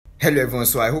Hello everyone,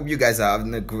 so I hope you guys are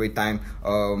having a great time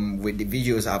with the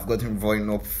videos I've gotten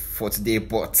rolling up for today,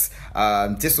 but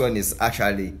this one is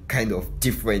actually kind of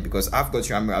different because I've got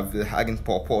Amira Willighagen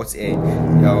Purport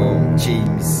and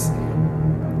James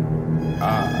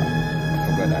I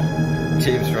forgot that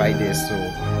James right there, so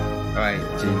right,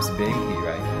 James Bhemgee,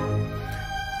 right?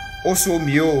 Also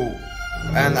Mio,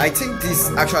 and I think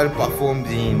this actually performed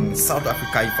in South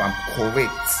Africa if I'm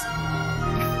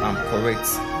correct.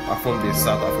 Performed in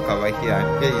South Africa right here,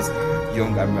 and here is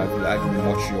young Amira Willighagen,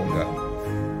 much younger.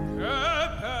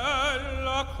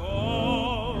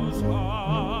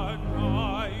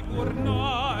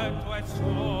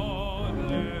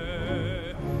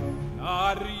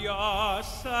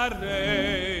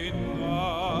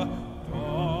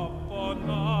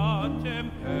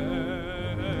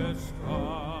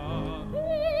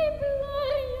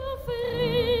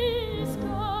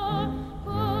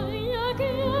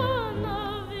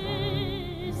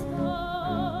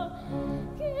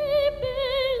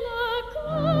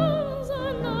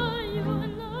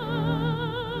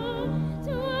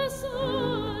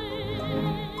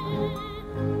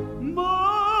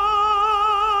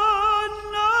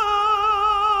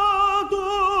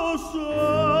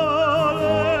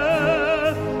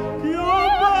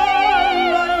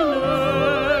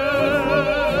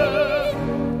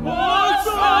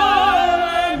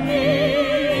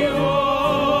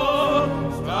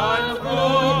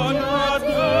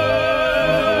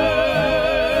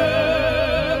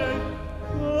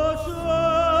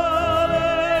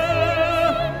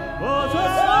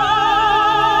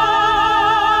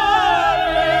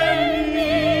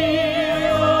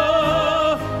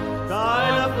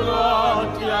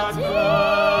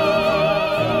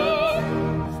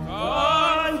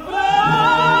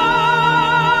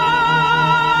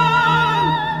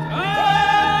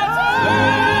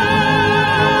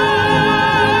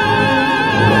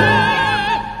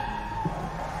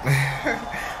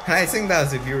 I think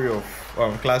that's the beauty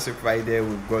of classic right there.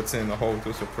 We've gotten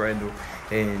alto, soprano,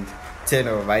 and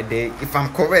tenor right there. If I'm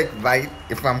correct,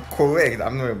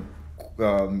 I'm not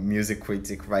a music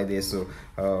critic right there, so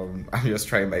I'm just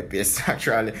trying my best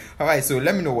actually. All right, so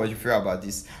let me know what you feel about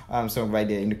this song right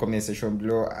there in the comment section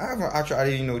below. I've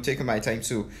actually taken my time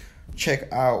to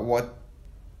check out what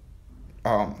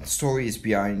story is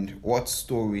behind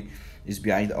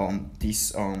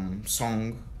this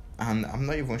song, and I'm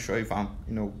not even sure if I'm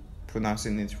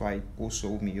pronouncing it right.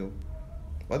 Also Mio,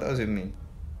 what does it mean?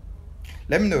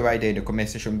 Let me know right there in the comment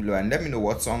section below, and let me know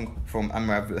what song from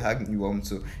Amira Willighagen you want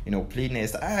to play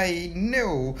next. I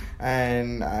know,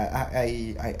 and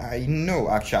I know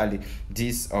actually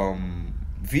this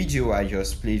video I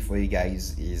just played for you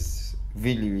guys is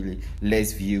really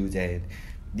less viewed, and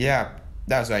yeah,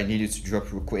 that's why I needed to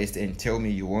drop a request and tell me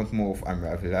you want more of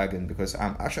Amira Willighagen, because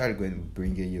I'm actually going to be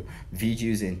bringing you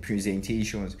videos and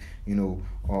presentations,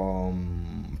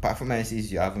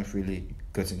 performances you haven't really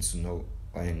gotten to know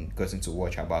and gotten to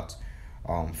watch about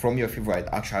from your favorite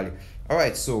actually. All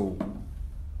right, so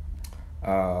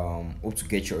hope to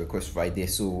get your request right there.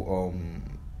 So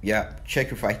yeah, check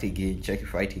your fight again.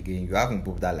 You haven't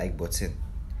booked that like button.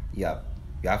 Yeah,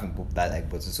 you haven't booked that like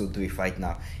button, so do it right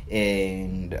now.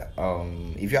 And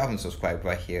if you haven't subscribed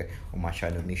right here on my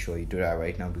channel, make sure you do that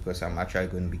right now, because I'm actually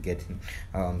going to be getting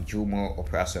more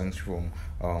opera songs from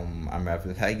Amira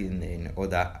Willighagen and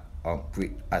other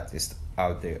great artists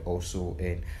out there also.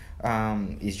 And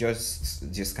it's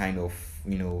just kind of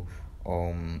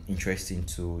interesting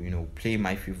to play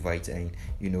my favorite and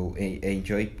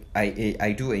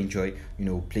I do enjoy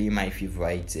playing my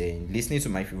favorites and listening to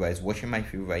my favorites, watching my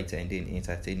favorites, and then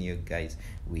entertain you guys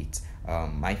with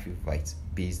my favorites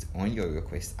based on your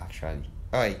request actually.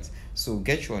 All right, so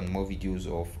get you on more videos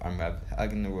of Amira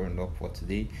Willighagen rolling up for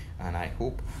today, and I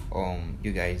hope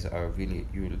you guys are really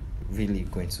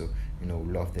going to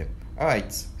love them. All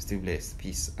right, stay blessed,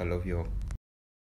 peace, I love you all.